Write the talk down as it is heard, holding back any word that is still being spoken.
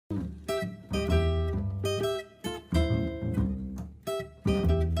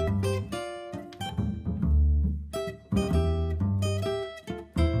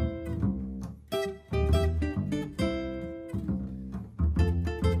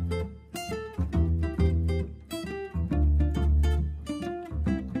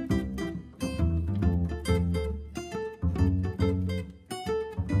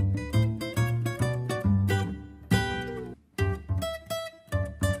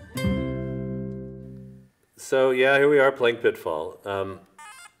So yeah, here we are playing Pitfall.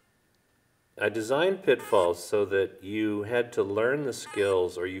 I designed Pitfall so that you had to learn the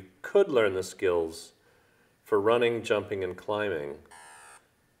skills, or you could learn the skills for running, jumping, and climbing,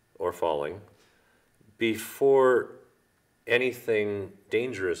 or falling, before anything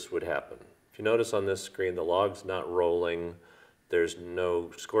dangerous would happen. If you notice on this screen, the log's not rolling. There's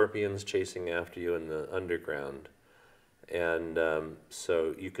no scorpions chasing after you in the underground. And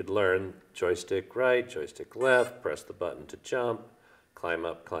so you could learn joystick right, joystick left, press the button to jump, climb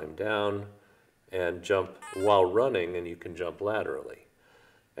up, climb down, and jump while running, and you can jump laterally.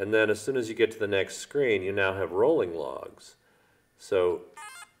 And then as soon as you get to the next screen, you now have rolling logs. So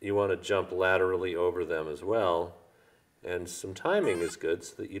you want to jump laterally over them as well. And some timing is good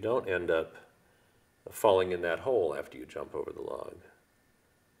so that you don't end up falling in that hole after you jump over the log.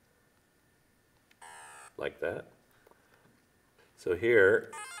 Like that. So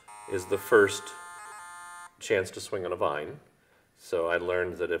here is the first chance to swing on a vine. So I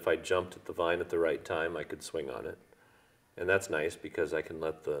learned that if I jumped at the vine at the right time, I could swing on it. And that's nice because I can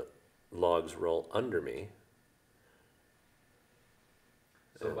let the logs roll under me.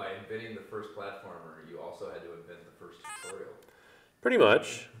 So by inventing the first platformer, you also had to invent the first tutorial. Pretty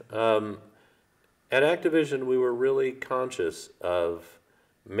much. At Activision, we were really conscious of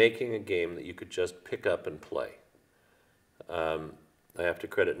making a game that you could just pick up and play. I have to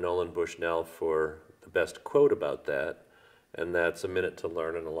credit Nolan Bushnell for the best quote about that, and that's "a minute to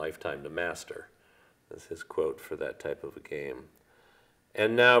learn and a lifetime to master." That's his quote for that type of a game.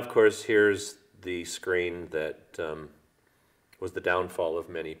 And now, of course, here's the screen that was the downfall of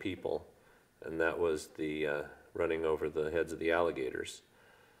many people, and that was the running over the heads of the alligators.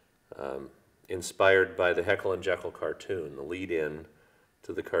 Inspired by the Heckle and Jekyll cartoon, the lead-in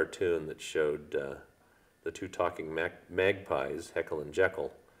to the cartoon that showed the two talking magpies, Heckle and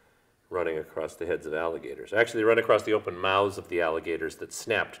Jekyll, running across the heads of alligators. Actually, they run across the open mouths of the alligators that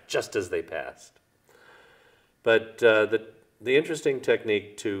snapped just as they passed. But the interesting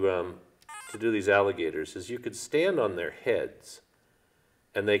technique to do these alligators is you could stand on their heads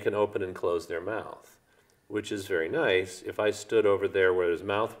and they can open and close their mouth, which is very nice. If I stood over there where his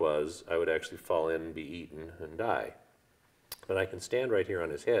mouth was, I would actually fall in and be eaten and die. But I can stand right here on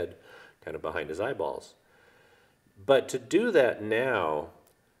his head, kind of behind his eyeballs. But to do that now,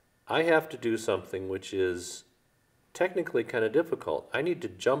 I have to do something which is technically kind of difficult. I need to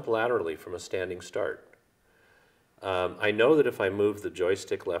jump laterally from a standing start. I know that if I move the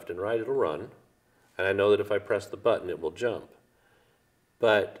joystick left and right, it'll run. And I know that if I press the button, it will jump.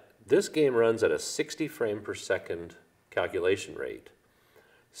 But this game runs at a 60 frame per second calculation rate.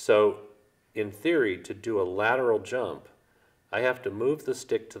 So in theory, to do a lateral jump, I have to move the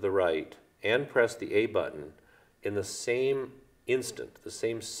stick to the right and press the A button in the same instant, the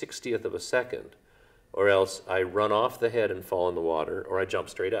same 60th of a second, or else I run off the head and fall in the water, or I jump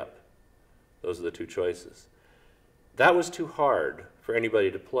straight up. Those are the two choices. That was too hard for anybody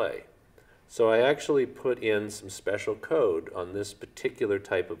to play. So I actually put in some special code on this particular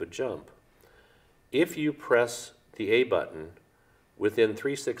type of a jump. If you press the A button within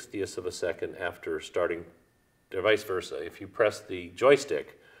 3/60ths of a second after starting, or vice versa, if you press the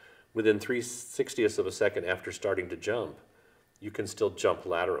joystick within 3/60ths of a second after starting to jump, you can still jump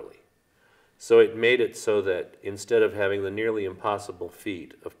laterally. So it made it so that instead of having the nearly impossible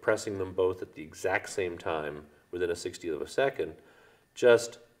feat of pressing them both at the exact same time within a 60th of a second,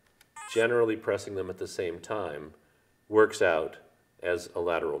 just generally pressing them at the same time works out as a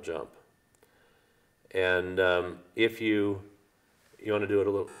lateral jump. And if you want to do it a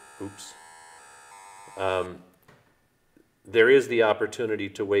little, oops. There is the opportunity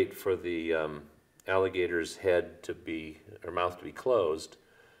to wait for the alligator's head to be, or mouth to be closed,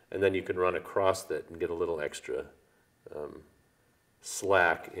 and then you can run across that and get a little extra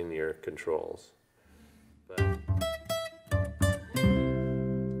slack in your controls. But